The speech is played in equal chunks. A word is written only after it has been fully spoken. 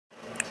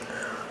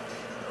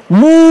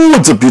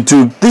What's up,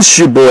 YouTube? This is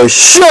your boy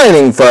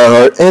Shining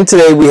Fireheart, and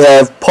today we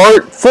have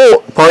part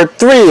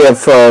 3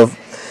 of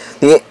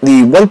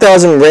the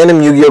 1,000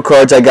 random Yu-Gi-Oh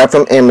cards I got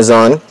from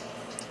Amazon.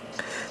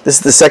 This is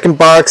the second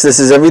box. This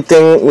is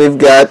everything we've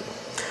got.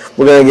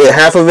 We're gonna get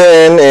half of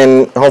it in,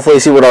 and hopefully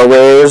see what our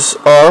rares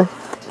are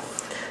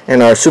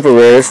and our super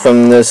rares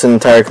from this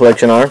entire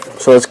collection are.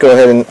 So let's go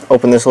ahead and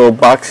open this little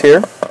box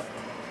here.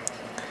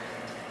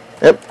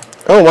 Yep.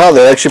 Oh wow,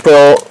 they actually put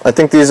all, I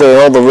think these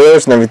are all the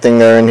rares and everything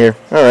that are in here.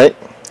 Alright.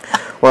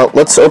 Well,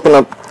 let's open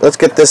up, let's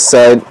get this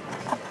side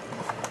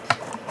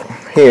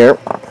here.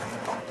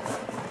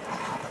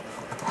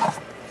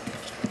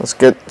 Let's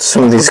get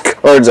some of these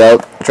cards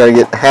out. Try to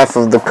get half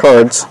of the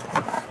cards.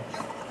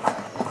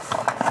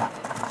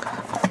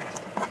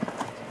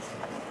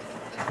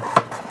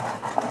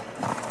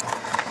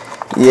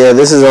 Yeah,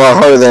 this is a lot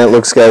harder than it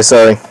looks, guys,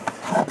 sorry.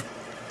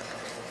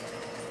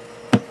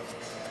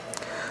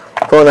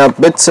 Pulling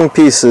out bits and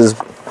pieces.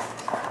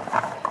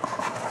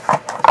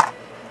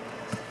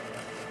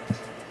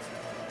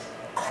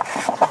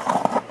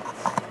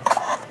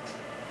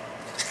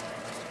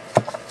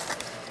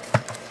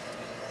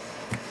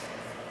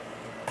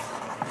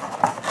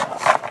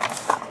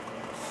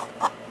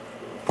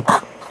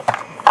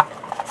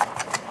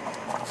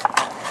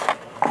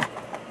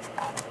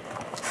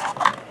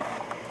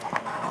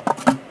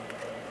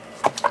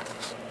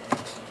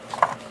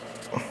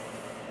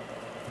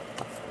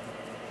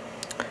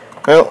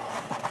 Well,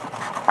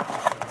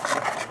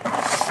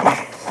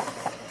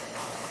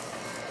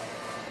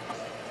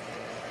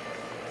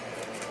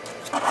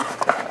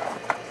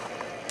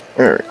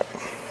 there we go.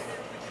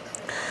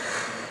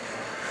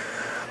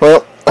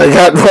 Well, I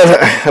got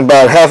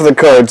about half of the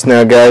cards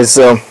now, guys,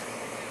 so,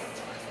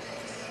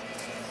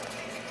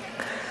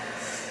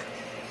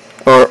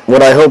 or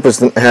what I hope is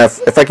half.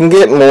 If I can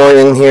get more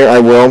in here, I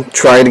will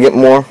try to get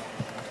more.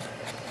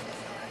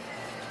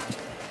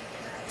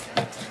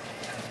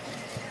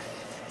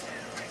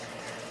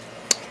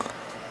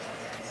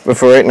 But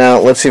for right now,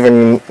 let's see if I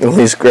can at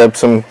least grab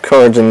some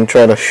cards and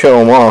try to show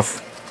them off.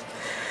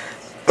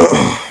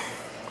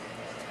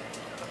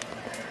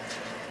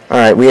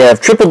 Alright, we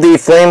have Triple D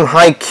Flame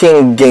High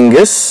King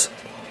Genghis.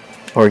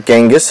 Or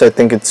Genghis, I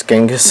think it's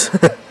Genghis.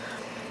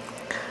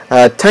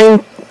 Time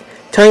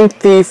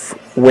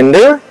Thief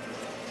Winder.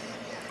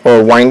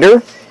 Or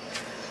Winder.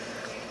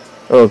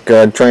 Oh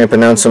god, trying to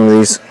pronounce some of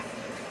these.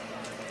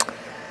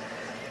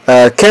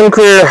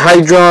 Chemcritter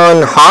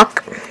Hydron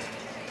Hawk.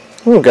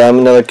 Oh, got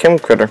another Chem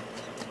Critter.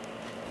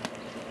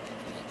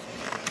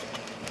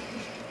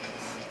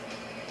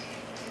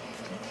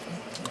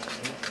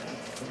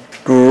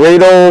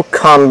 Gradle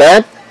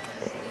Combat.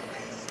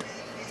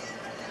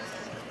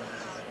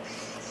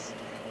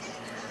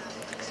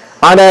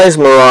 Odd Eyes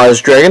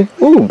Mirage Dragon.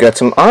 Ooh, got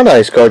some Odd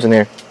Eyes cards in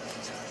here.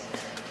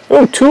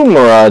 Oh, 2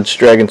 Mirage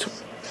Dragons.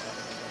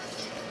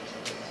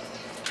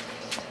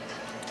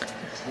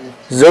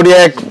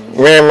 Zodiac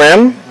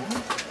Ram.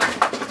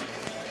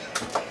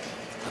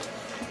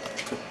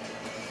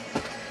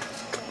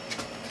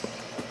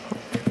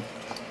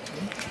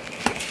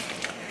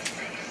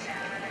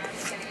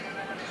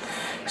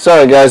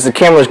 Sorry guys, the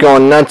camera's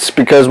going nuts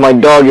because my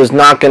dog is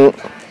knocking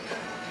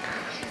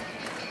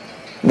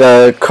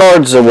the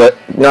cards away,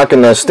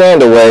 knocking the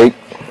stand away.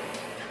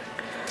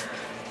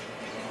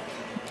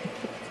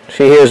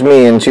 She hears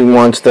me and she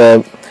wants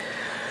to,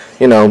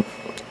 you know,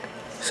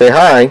 say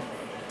hi.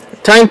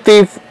 Time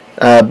Thief,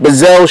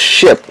 Bezel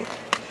Ship.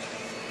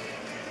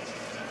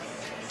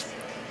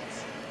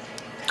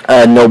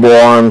 Noble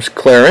Arms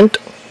Clarent.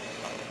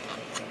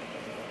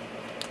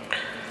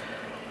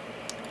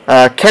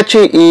 Catchy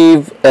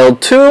Eve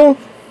L2.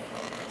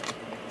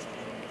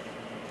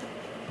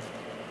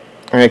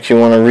 I actually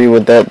want to read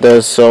what that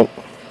does, so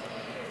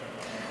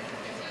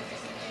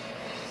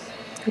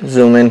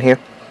zoom in here.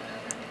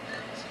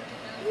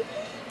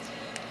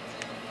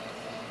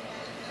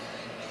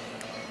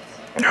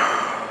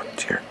 Oh,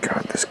 dear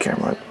God, this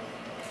camera.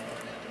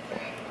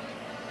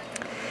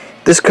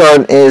 This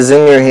card is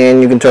in your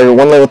hand. You can target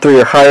 1 level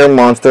 3 or higher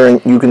monster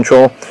and you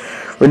control.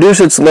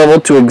 Reduce its level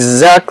to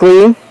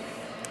exactly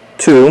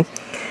 2,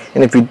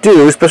 and if you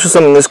do special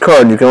summon this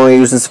card, you can only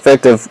use this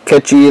effect of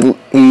Catchy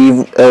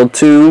Eve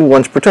L2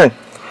 once per turn.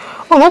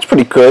 Oh, that's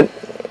pretty good,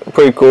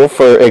 pretty cool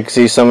for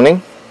XZ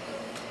summoning.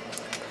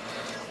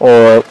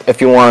 Or if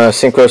you want to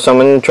synchro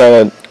summon, try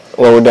to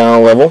lower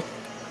down a level.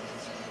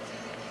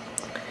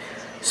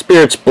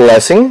 Spirit's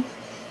Blessing.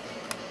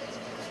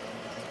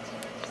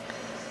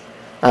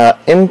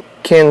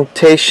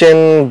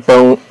 Incantation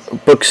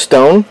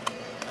Bookstone.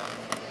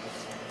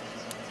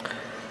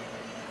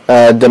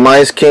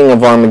 Demise King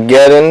of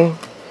Armageddon.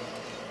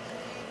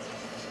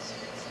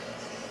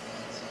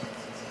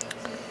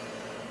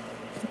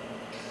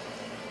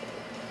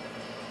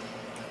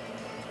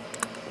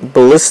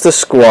 Ballista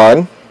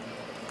Squad.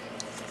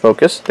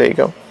 Focus, there you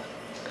go.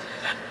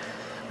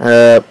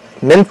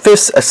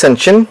 Memphis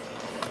Ascension.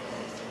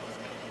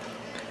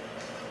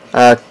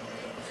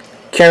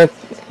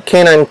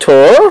 Canine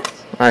Tor.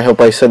 I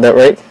hope I said that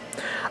right.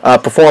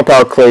 Performer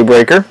Power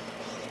Claybreaker.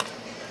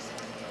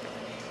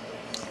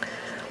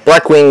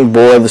 Blackwing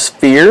Boar of the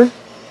Sphere.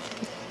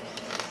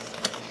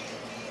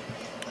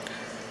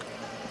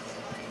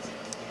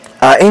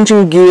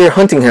 Ancient Gear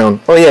Hunting Hound.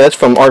 Oh yeah, that's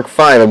from Arc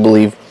 5, I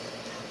believe.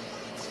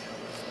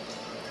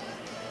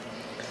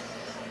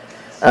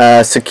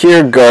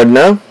 Secure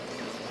Gardener.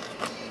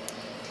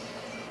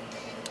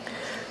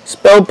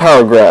 Spell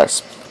Power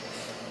Grasp.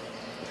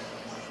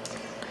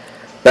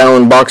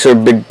 Battling Boxer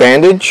Big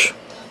Bandage.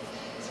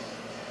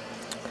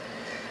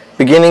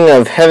 Beginning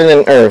of Heaven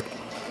and Earth.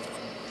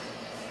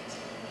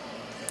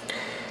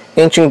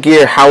 Ancient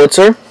Gear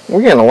Howitzer.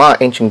 We're getting a lot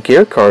of Ancient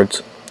Gear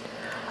cards.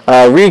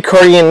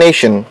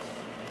 Reincarnation.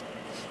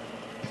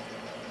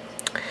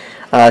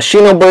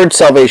 Shino Bird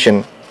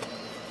Salvation.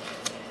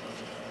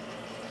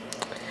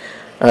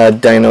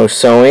 Dino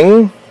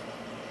Sowing.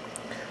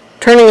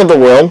 Turning of the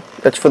World.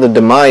 That's for the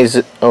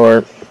demise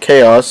or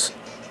chaos.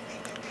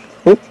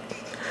 Oop.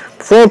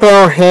 Full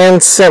Power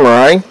Hand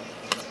Samurai.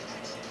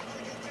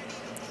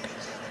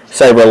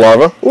 Cyber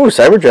Larva. Ooh,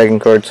 Cyber Dragon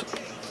cards.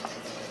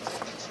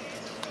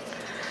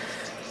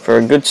 For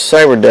a good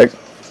cyber deck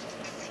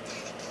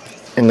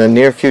in the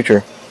near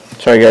future.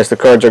 Sorry guys, the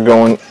cards are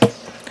going.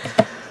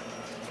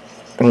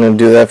 I'm going to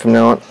do that from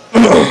now on.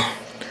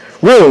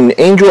 Rune,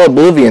 Angel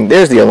Oblivion.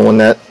 There's the other one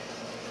that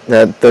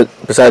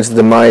besides the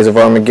demise of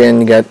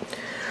Armageddon, you got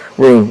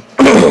Rune.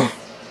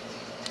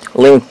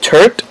 Link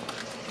Turret.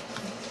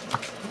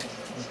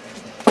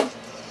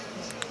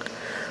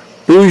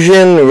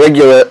 Bujin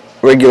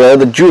Regular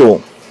the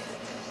Jewel.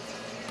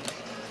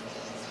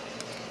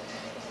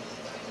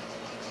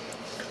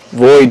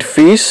 Void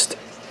Feast.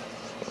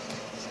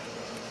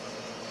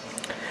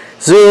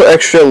 Zero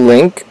Extra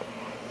Link.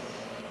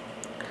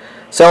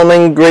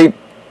 Salmon Great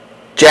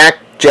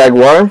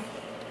Jaguar.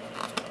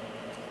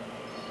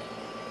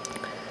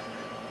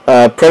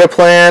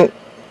 Predaplant.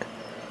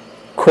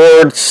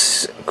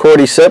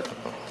 Cordyceps.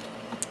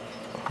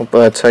 Hope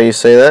that's how you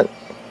say that.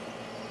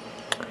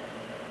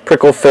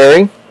 Prickle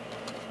Fairy.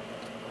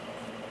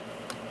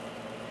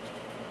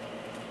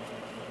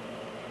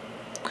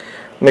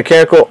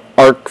 Mechanical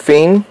Arc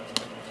Fiend.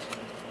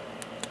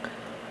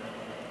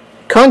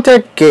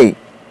 Contact Gate.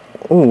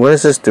 Ooh, what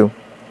does this do?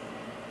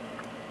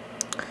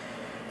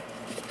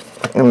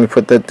 Let me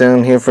put that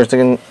down here for a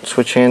second.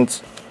 Switch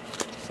hands.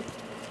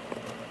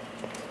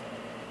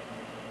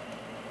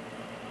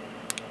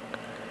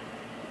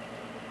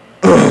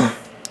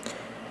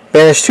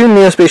 Banish 2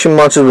 Neospatian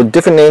monsters with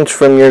different names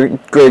from your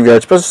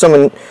graveyard. Special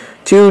summon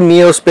 2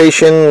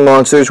 Neospatian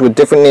monsters with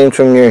different names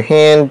from your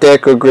hand,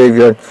 deck, or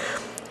graveyard.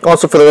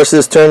 Also, for the rest of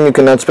this turn, you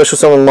cannot special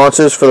summon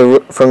monsters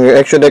from your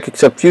extra deck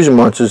except fusion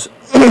monsters.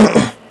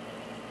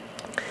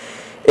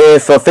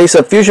 If a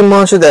face-up fusion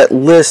monster that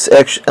lists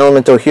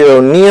elemental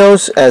hero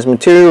Neos as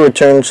material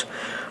returns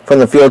from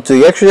the field to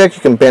the extra deck,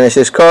 you can banish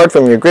this card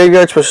from your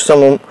graveyard. Special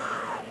summon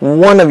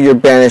one of your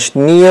banished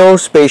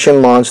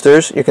Neospatian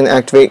monsters. You can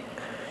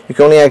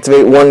only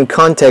activate one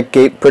contact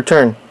gate per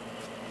turn.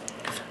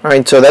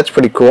 Alright, so that's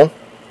pretty cool.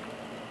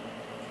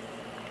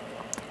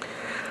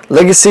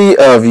 Legacy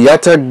of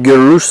Yata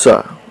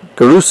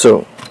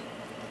Garuso.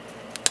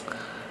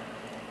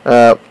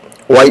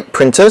 White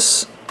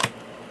Princess.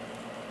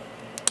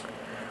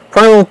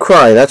 Primal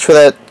Cry, that's for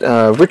that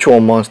ritual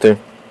monster.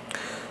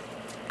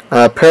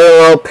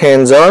 Parallel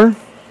Panzer.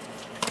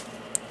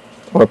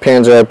 Or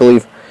Panzer, I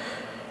believe.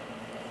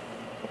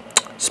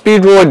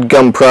 Speedroid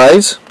Gum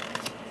Prize.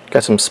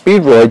 Got some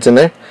Speedroids in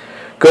there.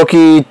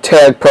 Goki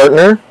Tag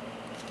Partner.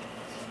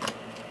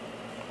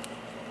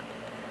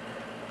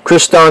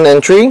 Kriston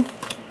Entry.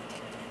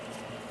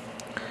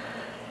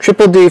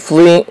 Triple D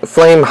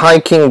Flame High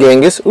King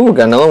Genghis. Ooh,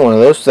 got another one of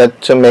those.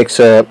 That makes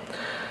now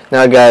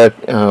I got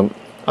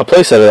a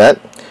playset of that.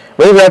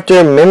 Ray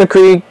Raptor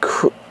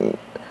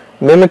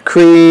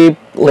Mimicry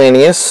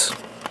Lanius.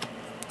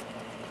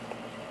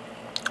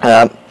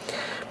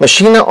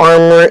 Machina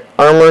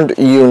Armored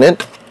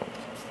Unit.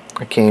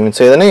 I can't even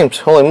say the names.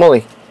 Holy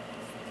moly.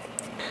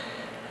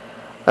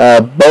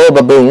 Boa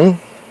Baboon.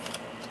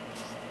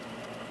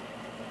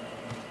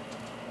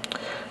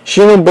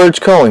 Shino Birds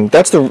Calling.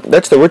 That's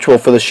the ritual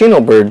for the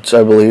Shino Birds,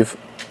 I believe.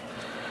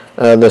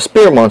 The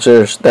spirit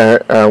monsters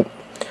that are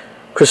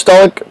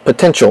Crystallic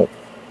Potential.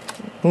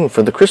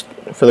 For the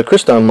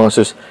Kriston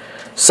monsters.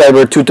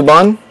 Cyber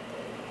Tutaban.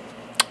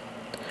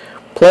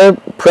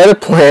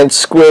 Predaplant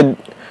Squid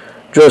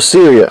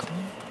Drosera.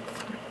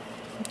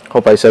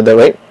 Hope I said that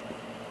right.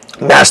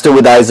 Master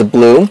with Eyes of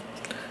Blue.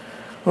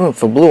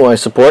 For Blue Eye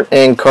support.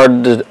 And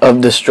Card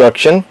of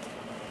Destruction.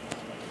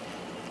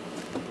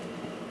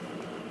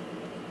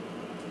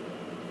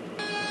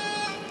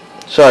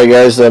 Sorry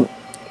guys,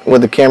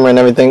 with the camera and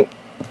everything.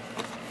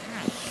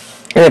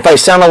 And if I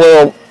sound a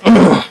little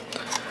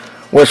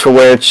worse for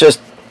wear, it's just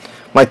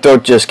my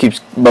throat just keeps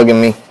bugging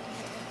me.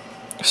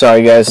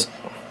 Sorry guys.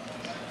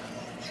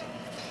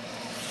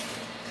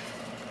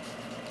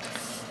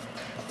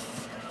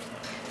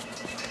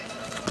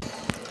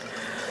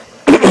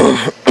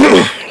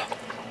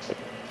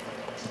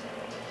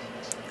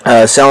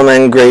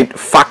 Salaman Great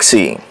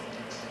Foxy.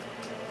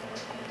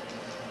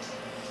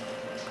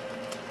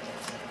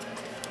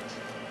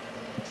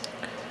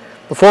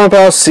 Performer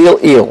Power Seal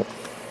Eel.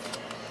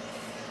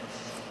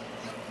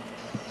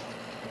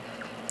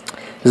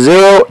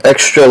 0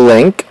 extra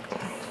link.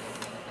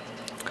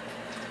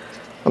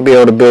 I'll be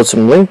able to build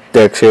some link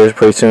decks here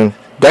pretty soon.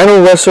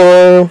 Dino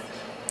Wrestler.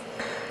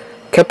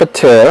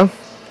 Capitera.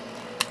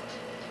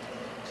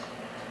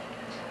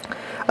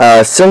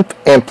 Synth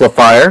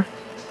Amplifier.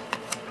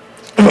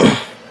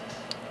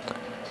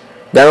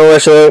 Dino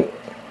Wrestler.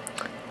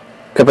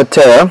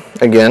 Capitera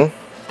again.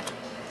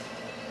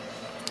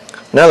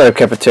 Another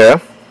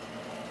Capitera.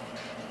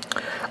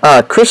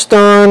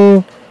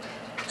 Kriston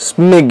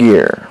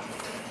Smigir.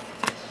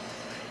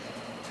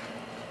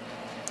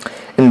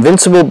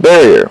 Invincible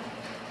Barrier.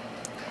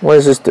 What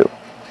does this do?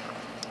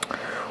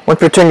 Once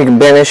per turn, you can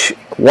banish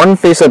one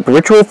face-up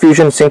Ritual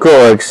Fusion,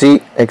 Synchro, or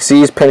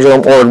Xyz,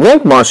 Pendulum, or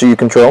Link monster you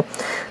control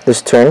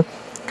this turn.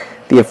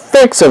 The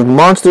effects of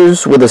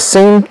monsters with the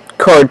same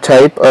card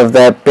type of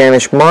that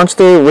banished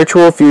monster,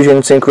 Ritual Fusion,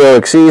 Synchro,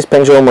 Xyz,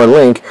 Pendulum, or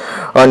Link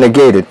are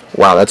negated.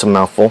 Wow, that's a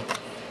mouthful.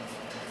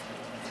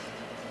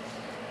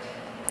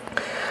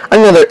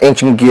 Another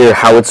Ancient Gear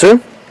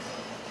Howitzer.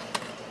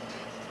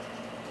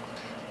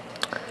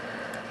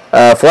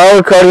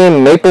 Flower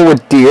Guardian Maple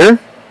with Deer.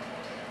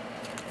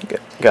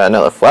 Got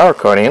another Flower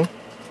Guardian.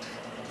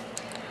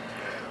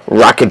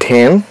 Rocket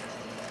Hand.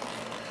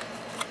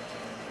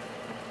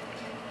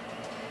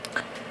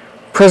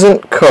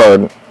 Present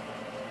card.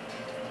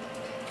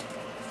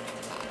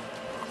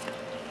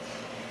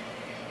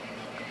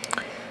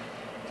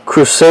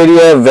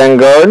 Crusadia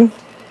Vanguard.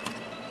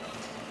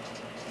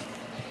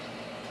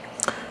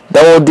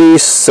 Double D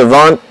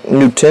Savant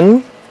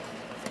Newton.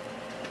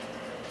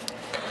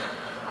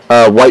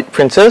 White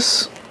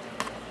Princess.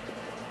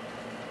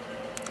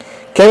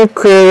 Chem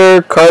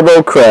Critter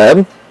Carbo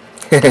Crab.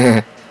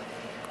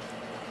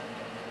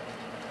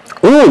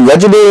 Ooh,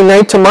 Legendary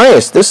Knight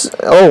Tamias. This,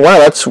 oh wow,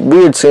 that's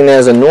weird seeing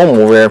as a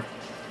normal rare.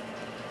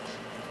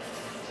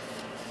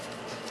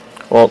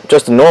 Well,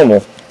 just a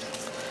normal.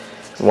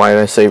 Why did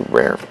I say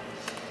rare?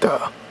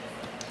 Duh.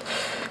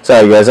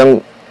 Sorry guys,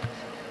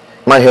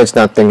 my head's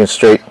not thinking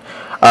straight.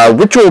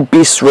 Ritual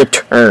Beast's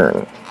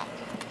Return.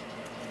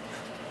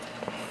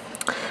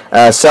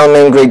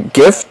 Salamangreat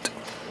Gift.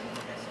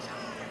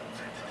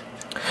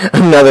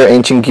 Another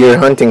Ancient Gear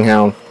Hunting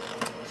Hound.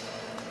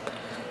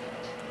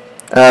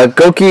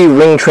 Goki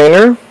Ring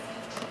Trainer.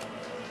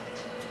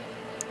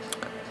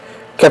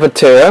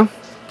 Capitera.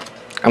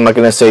 I'm not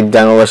going to say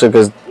Dino Wrestler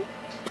because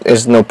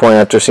there's no point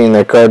after seeing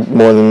that card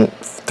more than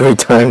 3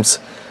 times.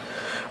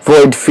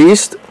 Void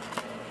Feast.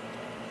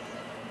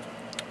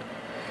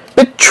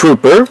 Bit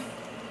Trooper.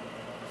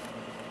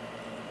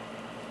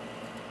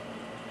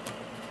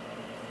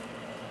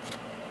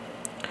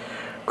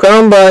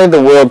 Crowned by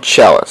the World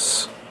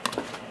Chalice.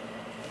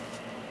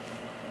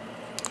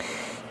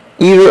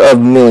 Eater of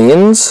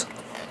Millions.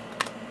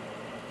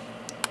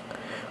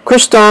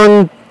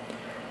 Kriston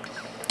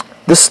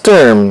the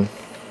Sturm.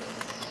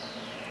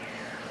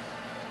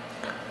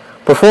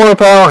 Performer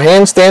Power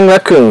Handstand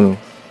Raccoon.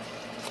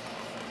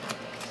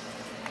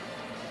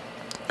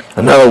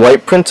 Another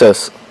White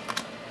Princess.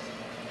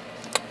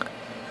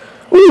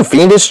 Ooh,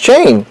 Fiendish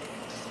Chain.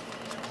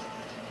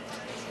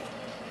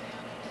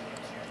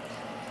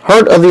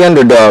 Heart of the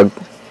Underdog.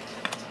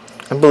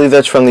 I believe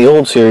that's from the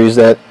old series,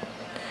 that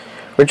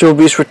Ritual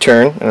Beast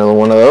Return. Another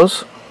one of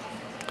those.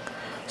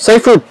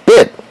 Cypher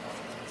Bit.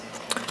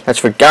 That's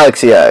for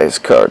Galaxy Eyes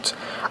cards.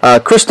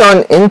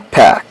 Kriston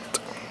Impact.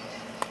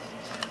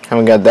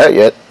 Haven't got that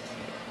yet.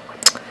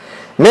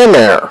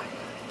 Mimir.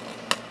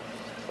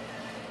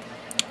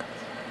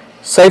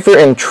 Cypher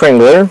and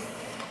Trangler.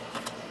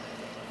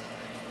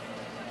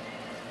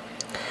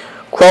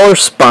 Crawler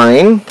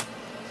Spine.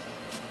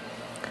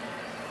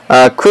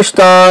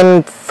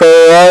 Kriston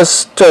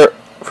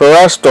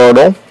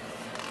Ferastortle.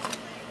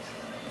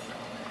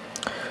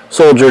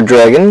 Soldier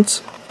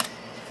Dragons.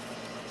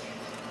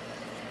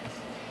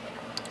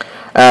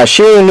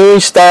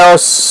 Shiranui Style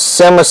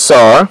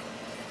Samasar.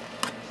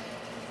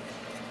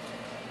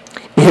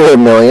 Eater of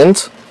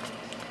Millions.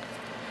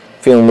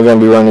 Feeling we're going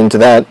to be running into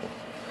that.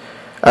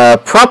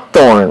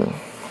 Propthorn.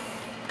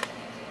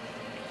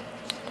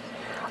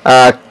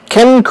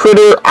 Chem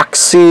Critter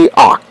Oxy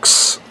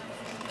Ox.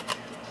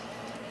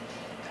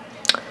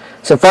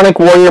 Symphonic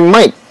Warrior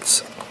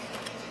Mites.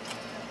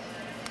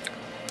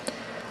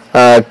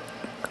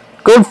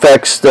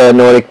 Goldfex, the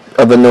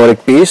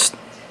Nordic Beast.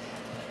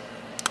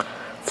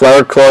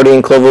 Flower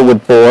Claudian Clover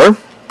with Boar.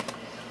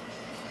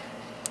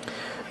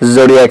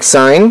 Zodiac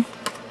Sign.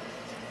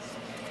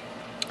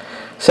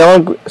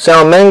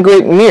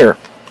 Salamangreat Mirror.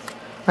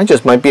 I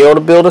just might be able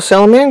to build a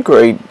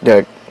Salamangreat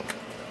deck.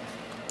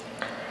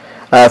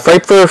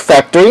 Frightful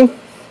Factory.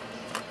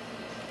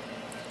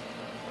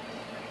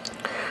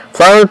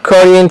 Flower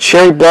Guardian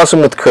Cherry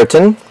Blossom with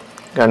Curtain.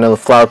 Got another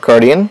Flower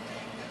Guardian.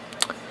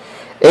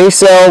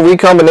 A-Cell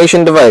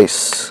Recombination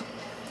Device.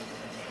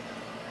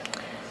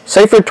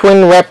 Cypher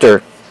Twin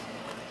Raptor.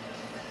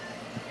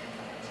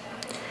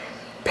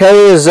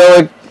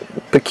 Paleozoic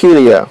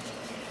Peculia.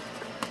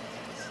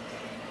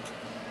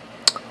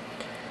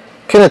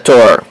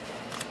 Kinator.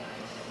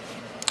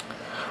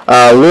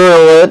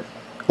 Lunalite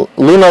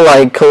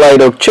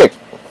Kaleido Chick.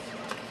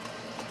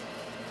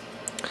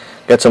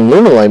 Got some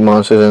Lunalite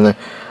monsters in there.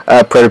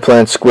 Predator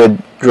Plant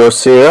Squid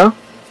Drosera.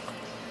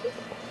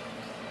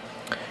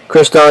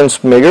 Crystalline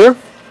Smigger.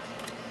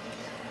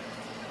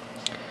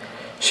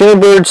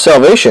 Shadowbird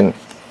Salvation.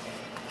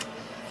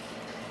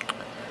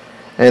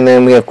 And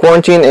then we have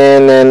Quarantine,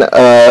 and then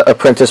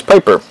Apprentice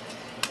Piper.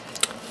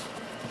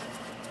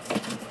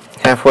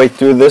 Halfway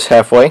through this,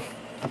 halfway.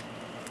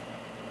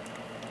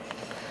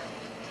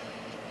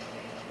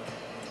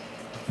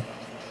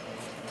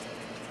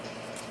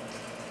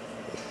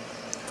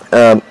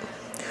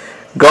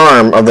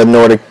 Garm of the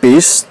Nordic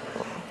Beast.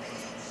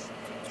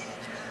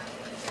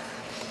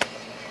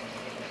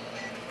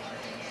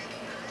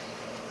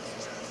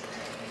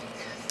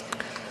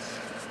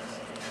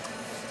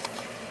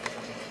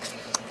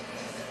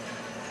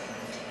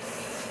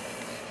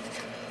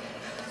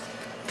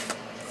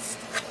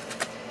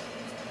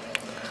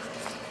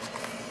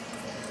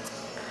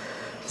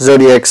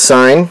 Zodiac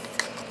Sign.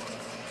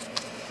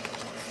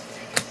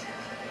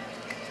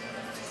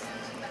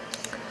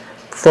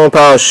 Full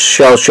Power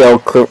Shell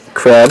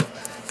Crab.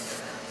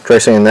 Try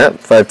saying that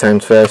 5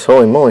 times fast.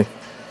 Holy moly.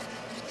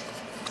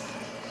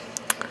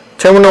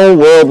 Terminal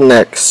World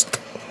Next.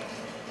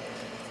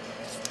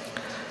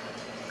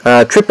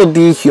 Triple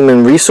D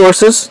Human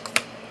Resources.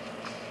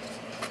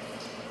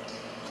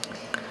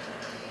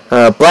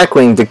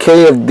 Blackwing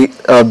Decay of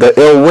the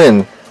Ill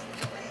Wind.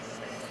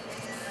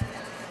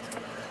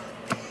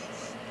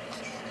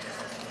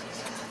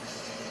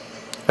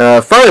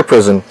 Fire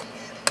Prison.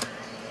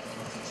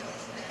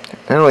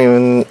 I don't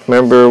even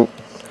remember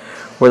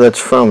where that's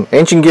from.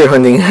 Ancient Gear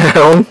Hunting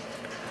Hound.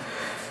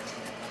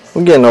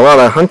 We're getting a lot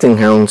of hunting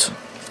hounds.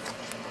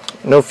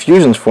 No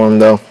fusions for them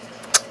though.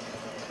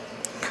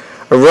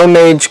 A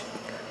Romage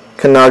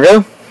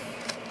Kanaga.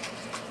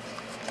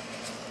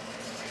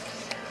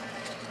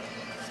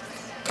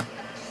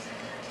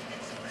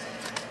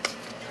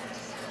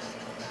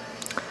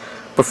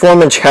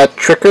 Performance Hat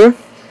Tricker.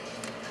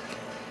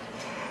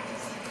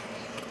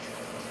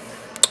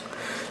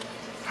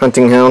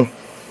 Hunting Hound.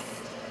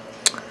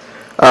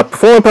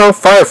 Performance Power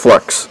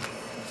Fireflux.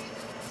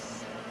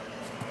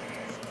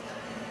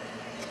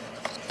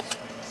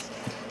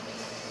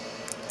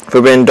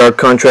 Forbidden Dark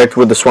Contract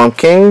with the Swamp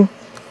King.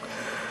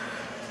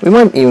 We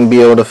might even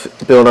be able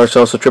to build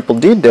ourselves a Triple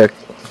D deck.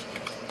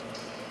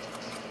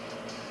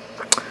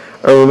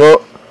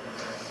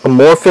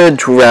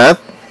 Amorphage Wrath.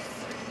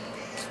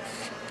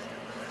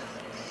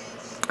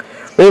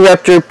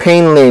 Raptor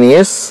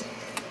Painlanius.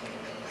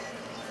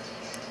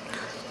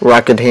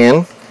 Rocket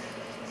Hand.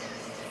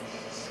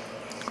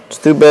 It's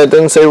too bad it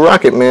doesn't say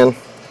Rocket Man.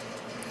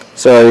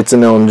 Sorry, it's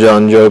an Elton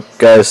John joke,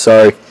 guys,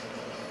 sorry.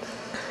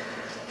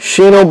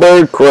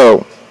 Shadowbird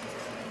Crow.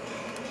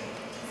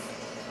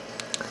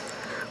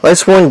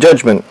 Lightsworn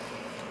Judgment.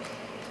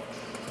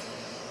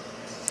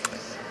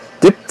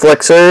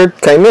 Dipflexer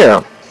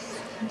Chimera.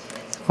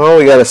 Well,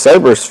 we got a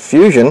Cyber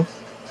Fusion.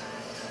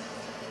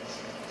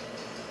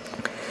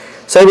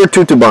 Cyber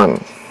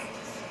Tutuban.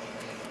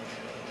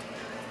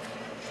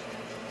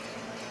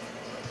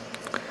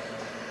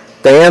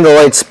 Diana the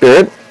Light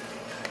Spirit.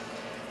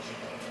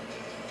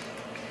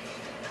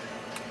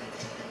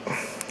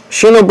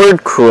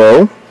 Shadowbird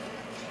Crow.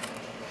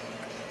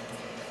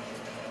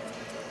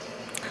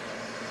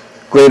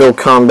 Grado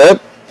Combat.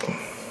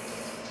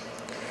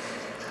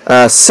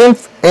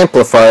 Synth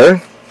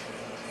Amplifier.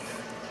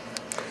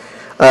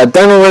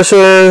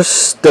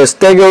 Dinosaurs the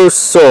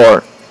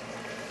Stegosaur.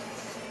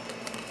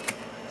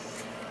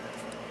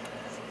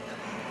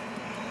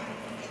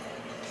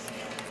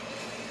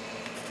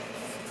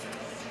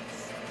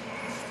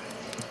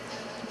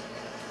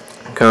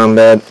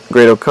 Combat,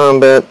 Grado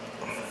Combat,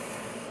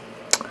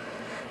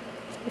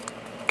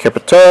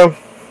 Capitar,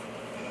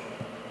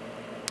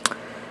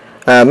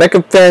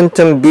 Mecha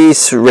Phantom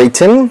Beast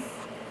Ratin,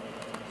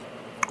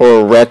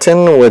 or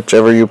Ratin,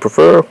 whichever you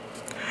prefer.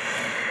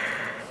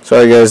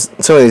 Sorry guys,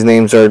 some of these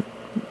names are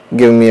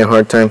giving me a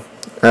hard time.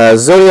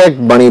 Zodiac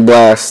Bunny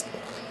Blast.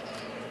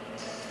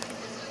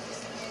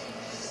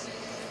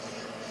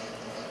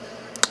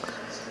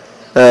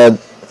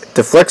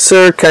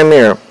 Deflexor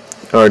Chimera,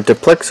 or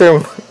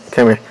Deplexor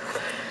Chimera.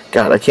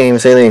 God, I can't even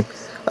say the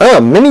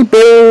name. Mini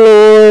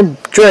Bear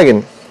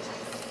Dragon.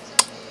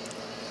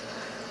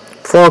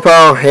 Form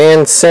Power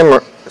Hand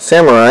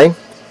Samurai.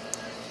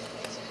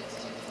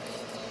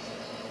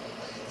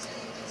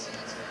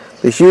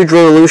 The huge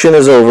revolution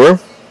is over.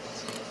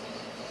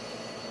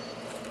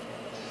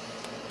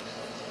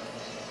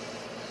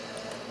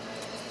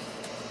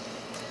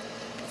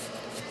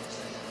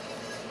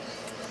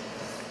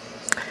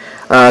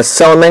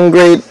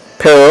 Salamangreat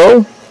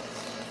Peril.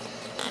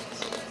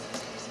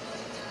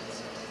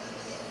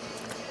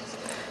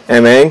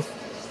 MA.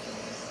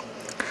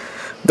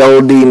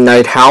 Double D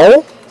Night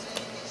Howl.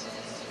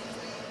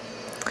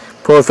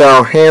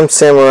 Profile Ham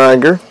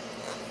Samurai.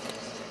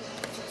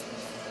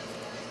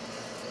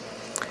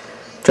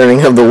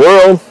 Turning of the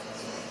World.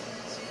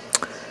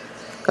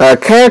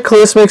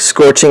 Cataclysmic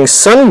Scorching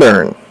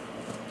Sunburn.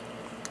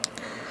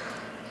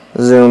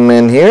 Zoom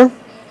in here.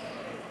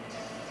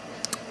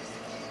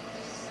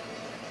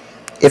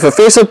 If a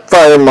face-up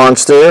fire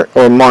monster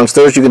or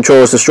monsters you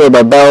control is destroyed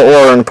by battle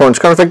or an opponent's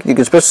conflict, you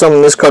can special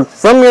summon this card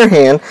from your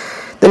hand.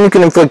 Then you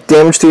can inflict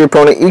damage to your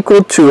opponent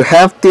equal to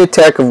half the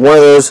attack of one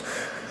of those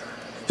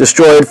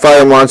destroyed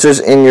fire monsters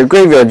in your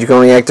graveyard. You can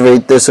only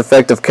activate this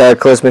effect of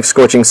Cataclysmic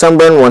Scorching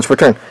Sunburn once per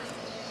turn.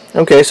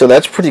 Okay, so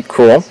that's pretty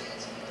cool.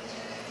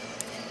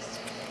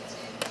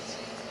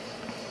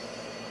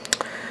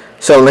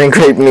 So,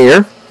 Great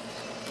Mirror.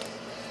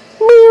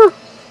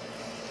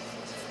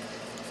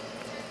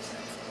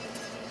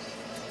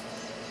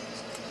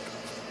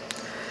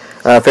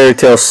 Fairy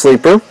Tale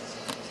Sleeper.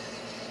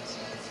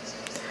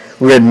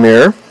 Red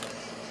Mirror.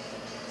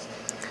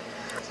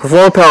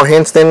 Perform Power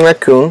Handstand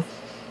Raccoon.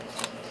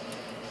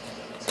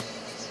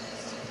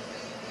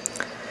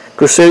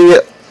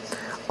 Crusadia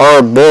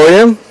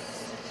Arboreum.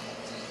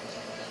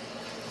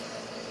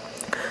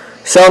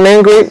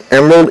 Salamangreat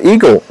Emerald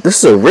Eagle.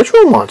 This is a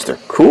ritual monster.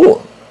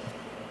 Cool.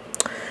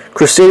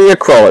 Crusadia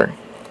Crawler.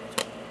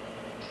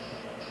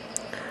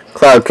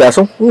 Cloud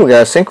Castle. Ooh, we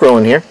got a Synchro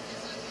in here.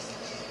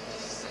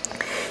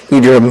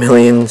 Eater of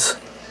Millions.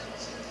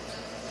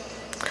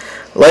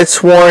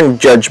 Lightsworn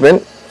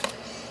Judgment.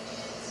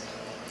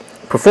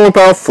 Perform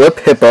Power Flip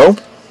Hippo.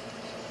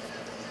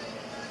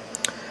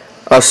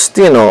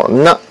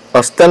 Ostenonato.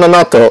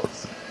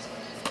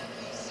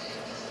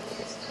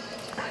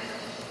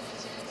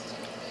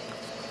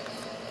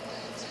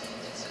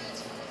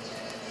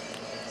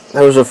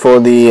 Those are for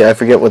the, I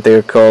forget what they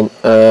were called,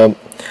 the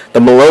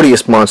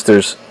Melodious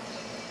Monsters.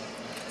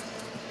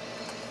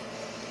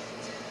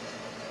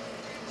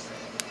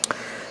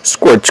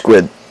 Squirt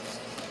Squid.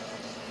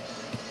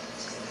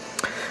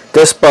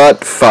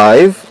 Despot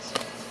 5.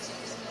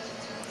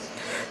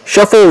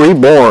 Shuffle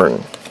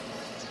Reborn.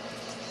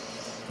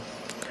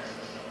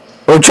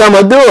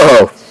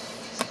 Ochamaduro.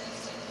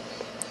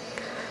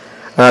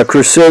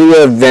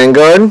 Crusadia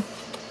Vanguard.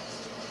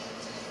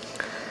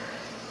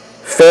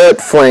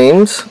 Ferret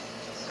Flames.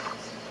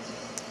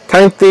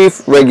 Time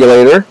Thief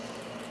Regulator.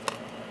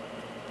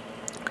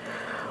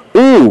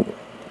 Ooh,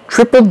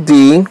 Triple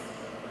D.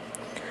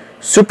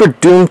 Super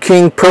Doom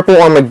King Purple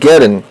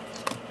Armageddon.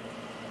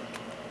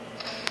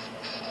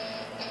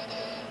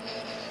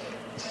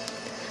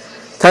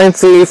 Time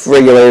Thief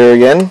Regulator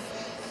again.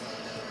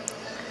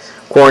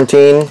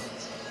 Quarantine.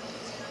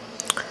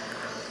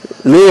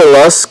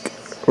 Leolusk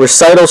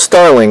Recital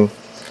Starling.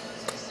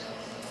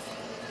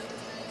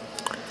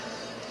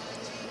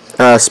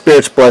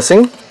 Spirit's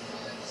Blessing.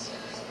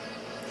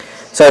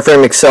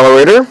 Cyframe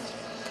Accelerator.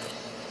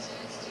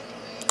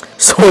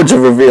 Swords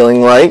of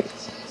Revealing Light.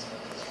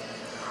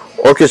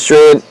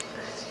 Orchestrated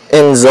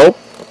Enzulp.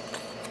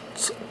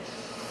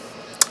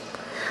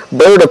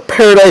 Bird of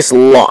Paradise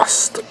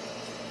Lost.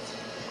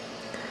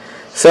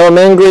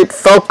 Salamangreat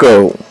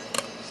Falco.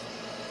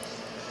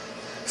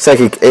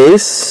 Psychic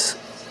Ace.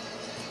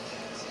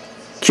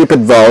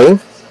 Cupid Volley.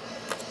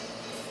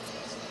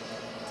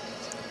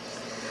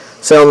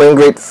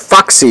 Salamangreat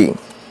Foxy.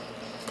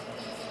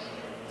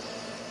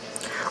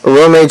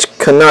 Romage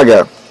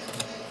Kanaga.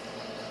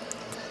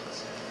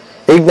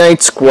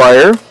 Ignite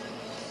Squire.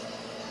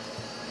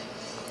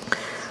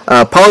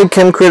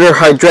 Polychem Critter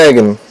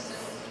Hydreigon.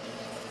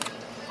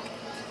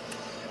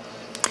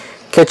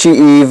 Catchy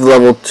Eve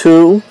level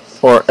 2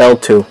 or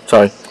L2,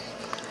 sorry.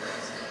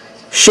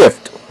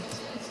 Shift.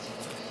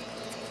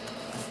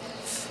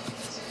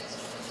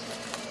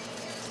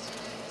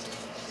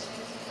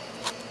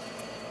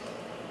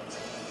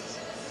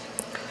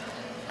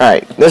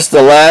 Alright, this is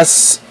the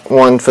last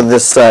one for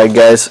this side,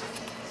 guys.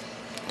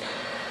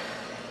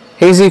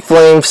 Hazy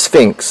Flame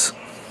Sphinx.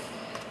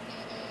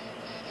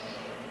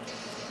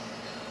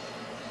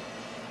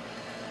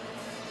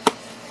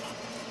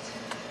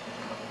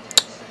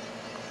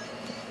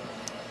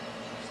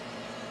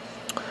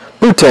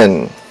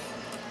 Bhutan.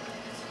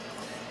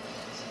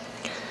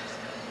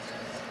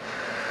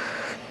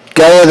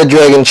 Gaia the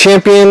Dragon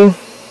Champion.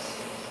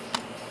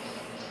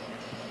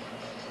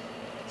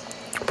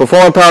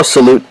 Perform Power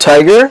Salute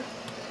Tiger.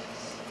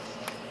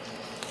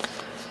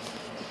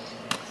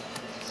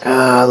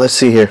 Let's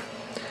see here.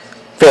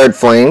 Ferret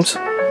Flames.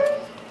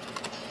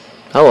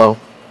 Hello.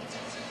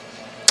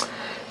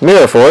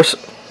 Mirror Force.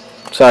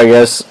 Sorry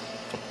guys.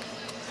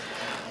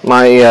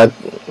 My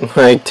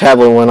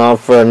tablet went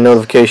off for a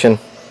notification.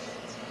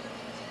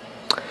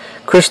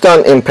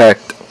 Kriston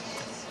Impact.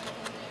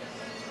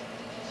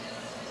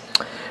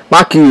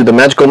 Maku, the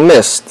Magical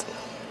Mist.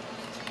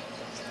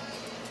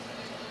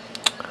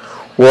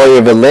 Warrior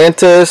of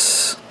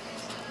Atlantis.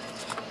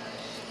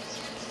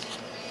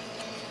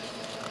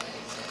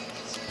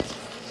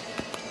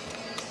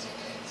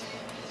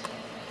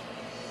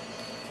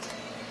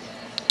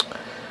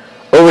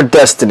 Over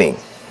Destiny.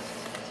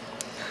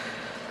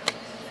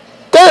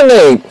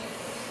 Detonate!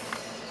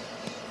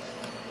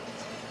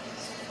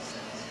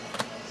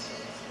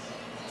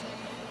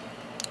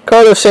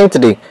 Card of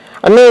Sanctity.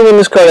 I remember when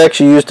this card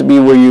actually used to be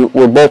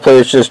where both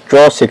players just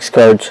draw 6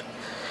 cards.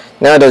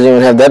 Now it doesn't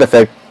even have that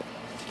effect.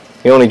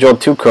 You only draw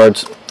 2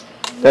 cards.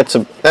 That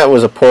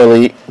was a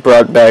poorly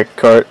brought back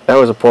card. That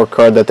was a poor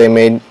card that they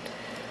made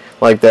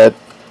like that.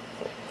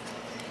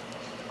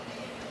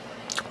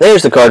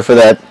 There's the card for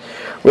that.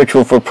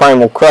 Ritual for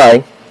Primal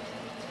Cry.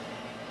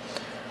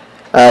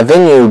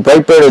 Venue,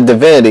 Brightbird of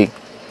Divinity.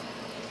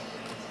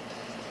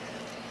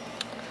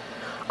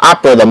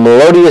 Opera, the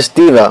Melodious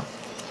Diva.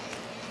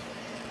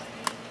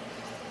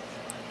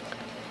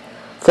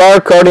 Flower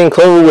Guardian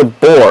Cloverwood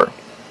Boar.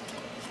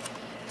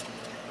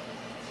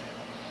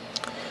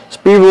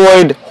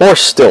 Speedroid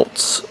Horse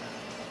Stilts.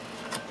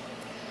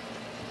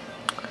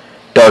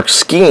 Dark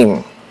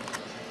Scheme.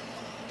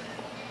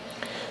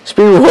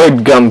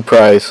 Speedroid Gum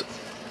Prize.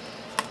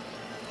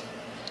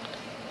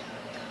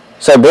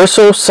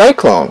 Cyberso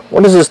Cyclone.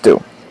 What does this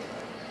do?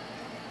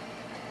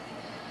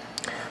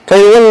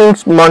 Target one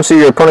link monster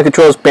your opponent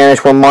controls,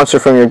 banish one monster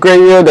from your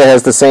graveyard that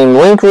has the same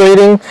link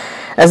rating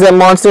as that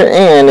monster,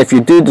 and if you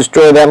do,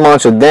 destroy that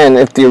monster. Then,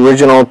 if the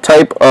original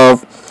type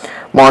of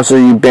monster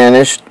you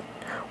banished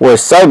was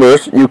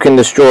Cybers, you can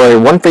destroy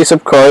one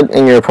face-up card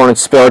in your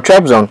opponent's spell or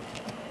trap zone.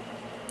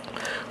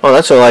 Oh,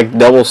 that's like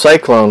double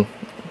Cyclone.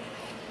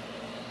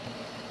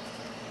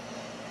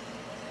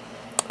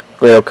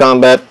 Real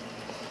Combat.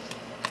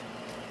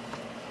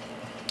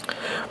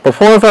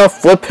 Performance Power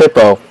Flip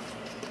Hippo.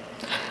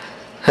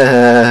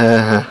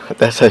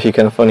 That's actually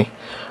kind of funny.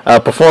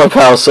 Performance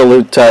Power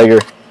Salute Tiger.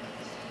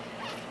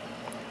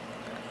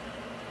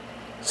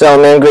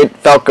 Salamangreat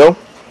Falco.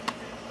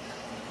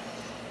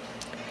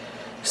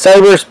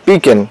 Cyber's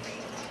Beacon.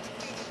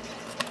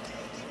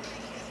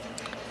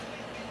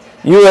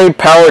 UA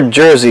Powered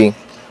Jersey.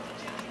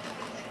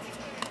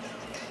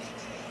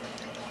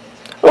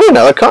 Oh,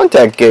 another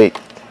Contact Gate.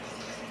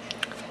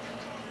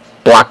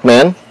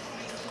 Blockman.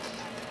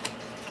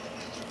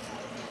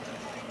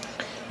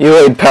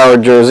 UA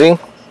Powered Jersey.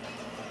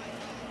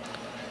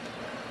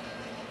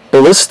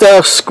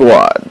 Ballista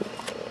Squad.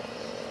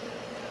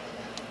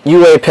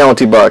 UA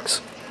Penalty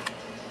Box.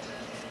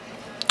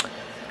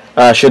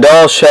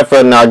 Shadal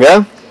Shefa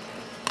Naga.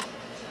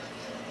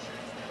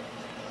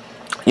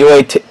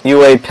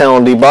 UA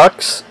Penalty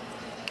Box.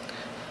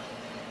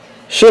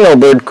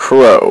 Shinobird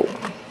Crow.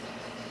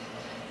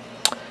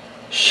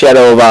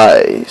 Shadow of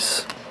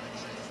Eyes.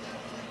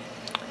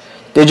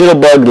 Digital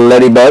Bug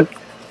Ladybug.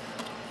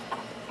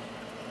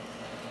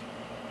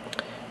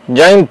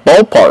 Giant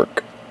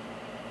Ballpark.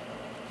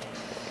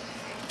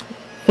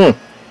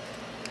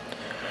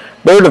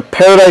 Bird of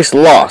Paradise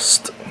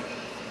Lost.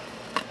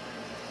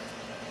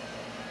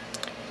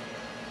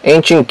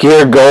 Ancient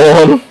Gear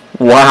Golem.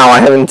 Wow,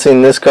 I haven't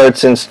seen this card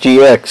since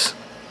GX.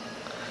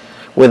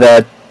 With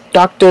a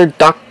Dr.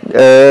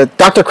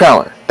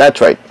 Crowler.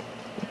 That's right.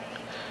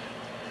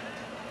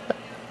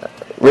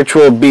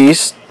 Ritual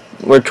Beast.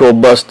 Ritual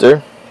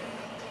Buster.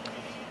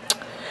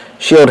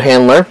 Shield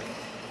Handler.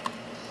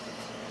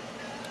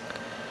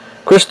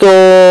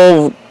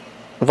 Crystal.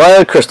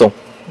 Violet Crystal.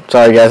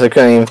 Sorry guys, I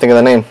couldn't even think of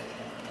the name.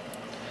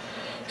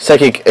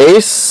 Psychic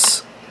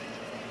Ace.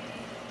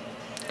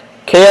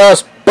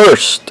 Chaos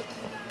Burst.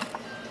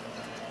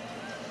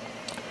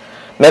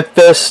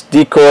 Memphis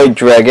Decoy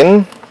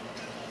Dragon.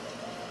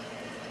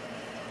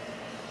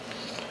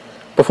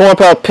 Performance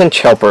Power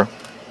Pinch Helper.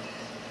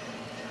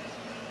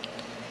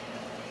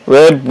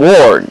 Red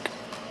Warg.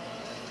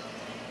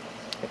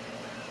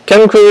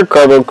 Chemical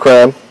Cargo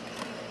Crab.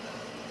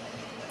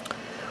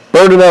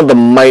 Burden of the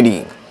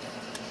Mighty.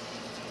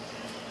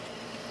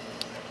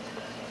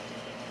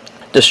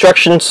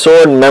 Destruction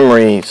Sword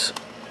Memories.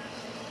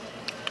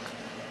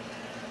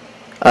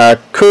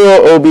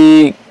 Kuro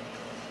Obi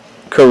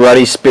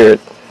Karate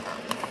Spirit.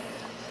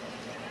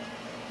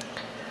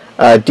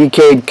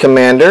 Decade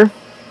Commander.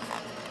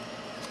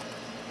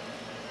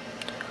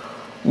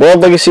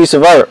 World Legacy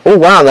Survivor. Oh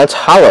wow, that's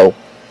hollow.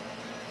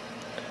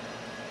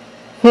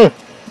 I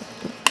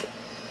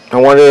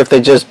wonder if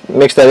they just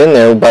mixed that in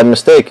there by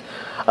mistake.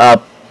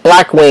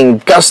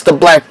 Blackwing Gust the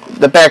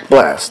Back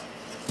Blast.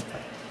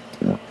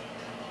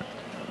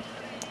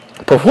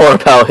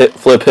 Performance Power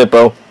Flip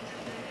Hippo.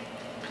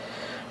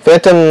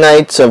 Phantom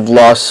Knights of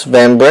Lost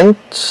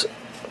Vanbrant.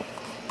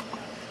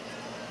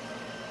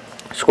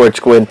 Squirt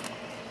Squid.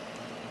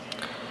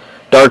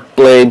 Dark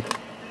Blade.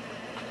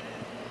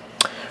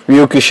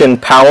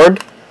 Ryukushin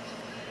Powered.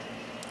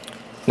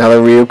 Another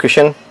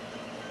Ryukushin.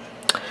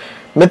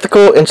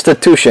 Mythical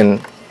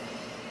Institution.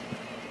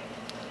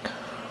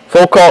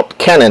 Folk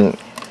Cannon.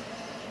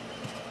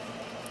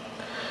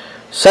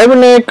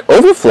 Cybernetic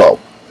Overflow.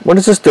 What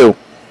does this do?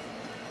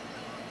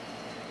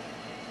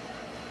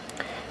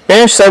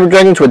 Banish Cyber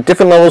Dragon to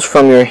different levels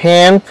from your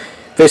hand,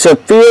 face up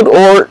field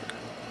or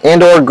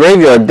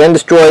graveyard, then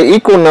destroy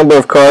equal number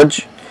of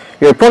cards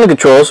your opponent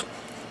controls.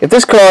 If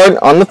this card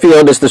on the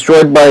field is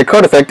destroyed by a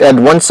card effect, add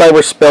one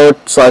cyber spell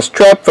 /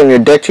 trap from your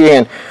deck to your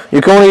hand. You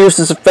can only use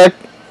this effect.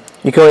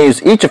 You can only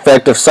use each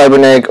effect of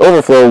Cybernetic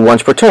Overflow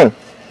once per turn.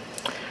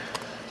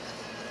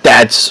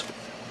 That's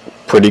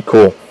pretty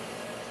cool.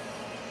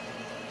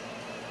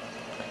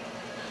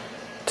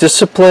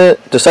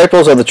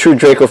 Disciples of the True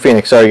Draco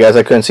Phoenix. Sorry guys,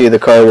 I couldn't see the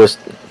card was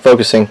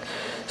focusing.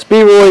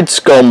 Speedroid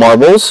Skull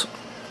Marbles.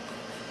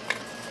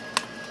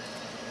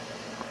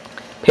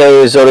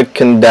 Paleozoic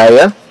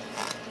Condaya,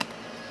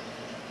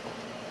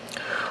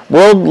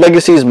 World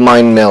Legacies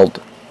Mind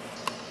Meld,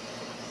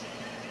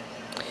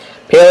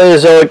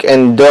 Paleozoic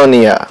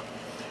Andonia,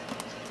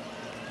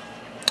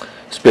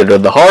 Spirit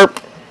of the Harp,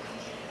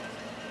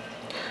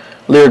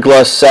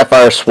 Lyriclus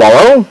Sapphire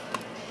Swallow,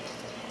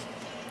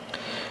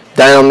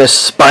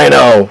 Dynamist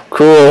Spino,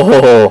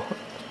 cool,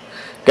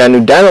 got a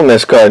new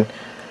Dynamist card,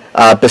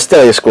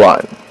 Pistelia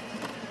Squad,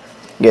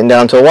 getting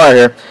down to the wire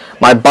here,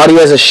 My Body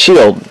as a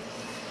Shield,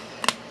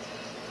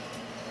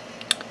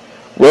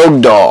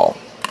 Rogue Doll,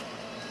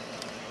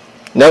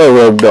 another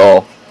Rogue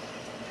Doll,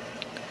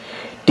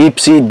 Deep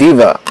Sea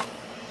Diva,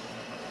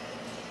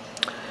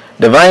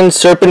 Divine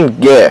Serpent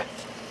Gaia,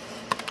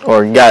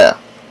 or Gaia,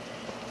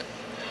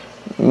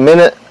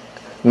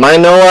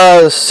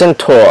 Minoa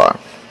Centaur,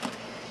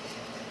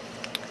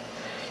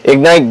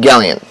 Ignite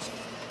Galleon,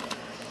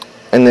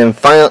 and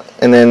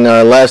then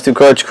last two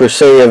cards,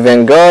 Crusader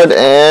Vanguard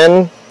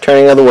and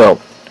Turning of the World.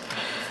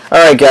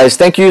 Alright guys,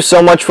 thank you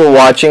so much for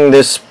watching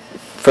this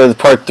for the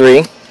part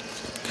 3.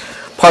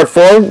 Part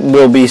 4,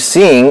 we'll be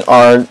seeing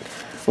our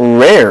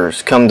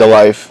rares come to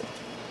life.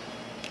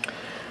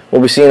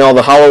 We'll be seeing all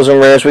the hollows and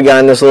rares we got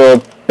in this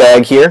little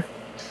bag here.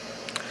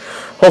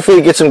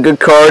 Hopefully get some good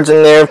cards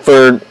in there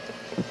for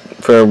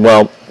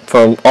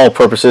all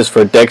purposes,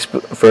 for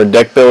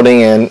deck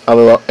building and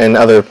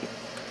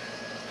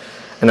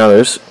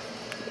others.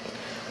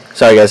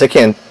 Sorry guys, I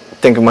can't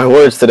think of my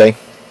words today.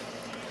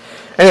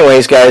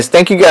 Anyways guys,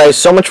 thank you guys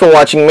so much for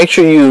watching. Make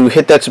sure you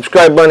hit that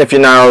subscribe button if you're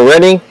not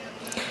already.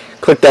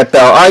 Click that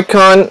bell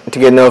icon to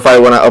get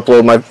notified when I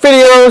upload my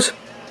videos.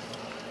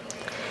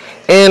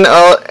 And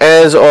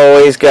as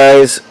always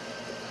guys,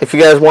 if you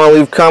guys want to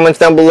leave comments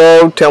down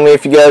below, tell me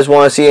if you guys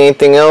want to see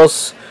anything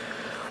else,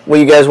 what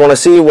you guys want to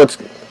see, what's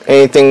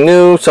anything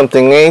new,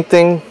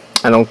 anything,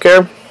 I don't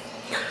care.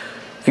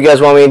 If you guys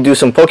want me to do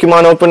some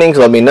Pokemon openings,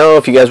 let me know.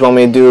 If you guys want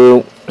me to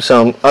do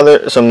some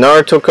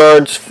Naruto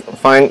cards,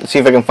 see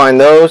if I can find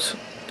those.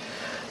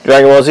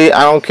 Dragon Ball Z,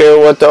 I don't care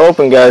what to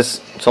open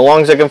guys, so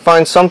long as I can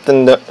find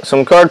something,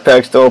 some card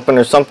packs to open,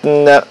 or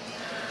something that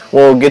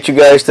will get you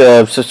guys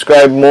to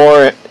subscribe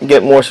more,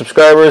 get more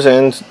subscribers,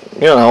 and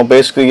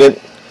basically get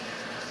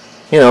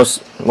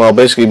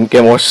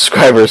get more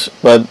subscribers,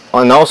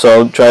 and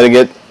also try to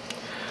get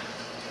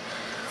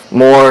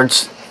more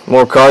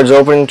cards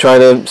open, try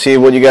to see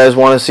what you guys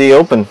want to see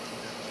open.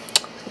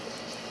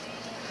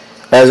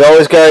 As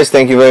always guys,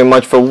 thank you very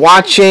much for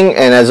watching,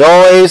 and as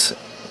always,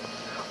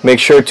 make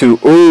sure to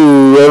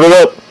rev it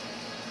up.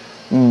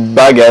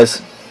 Bye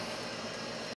guys.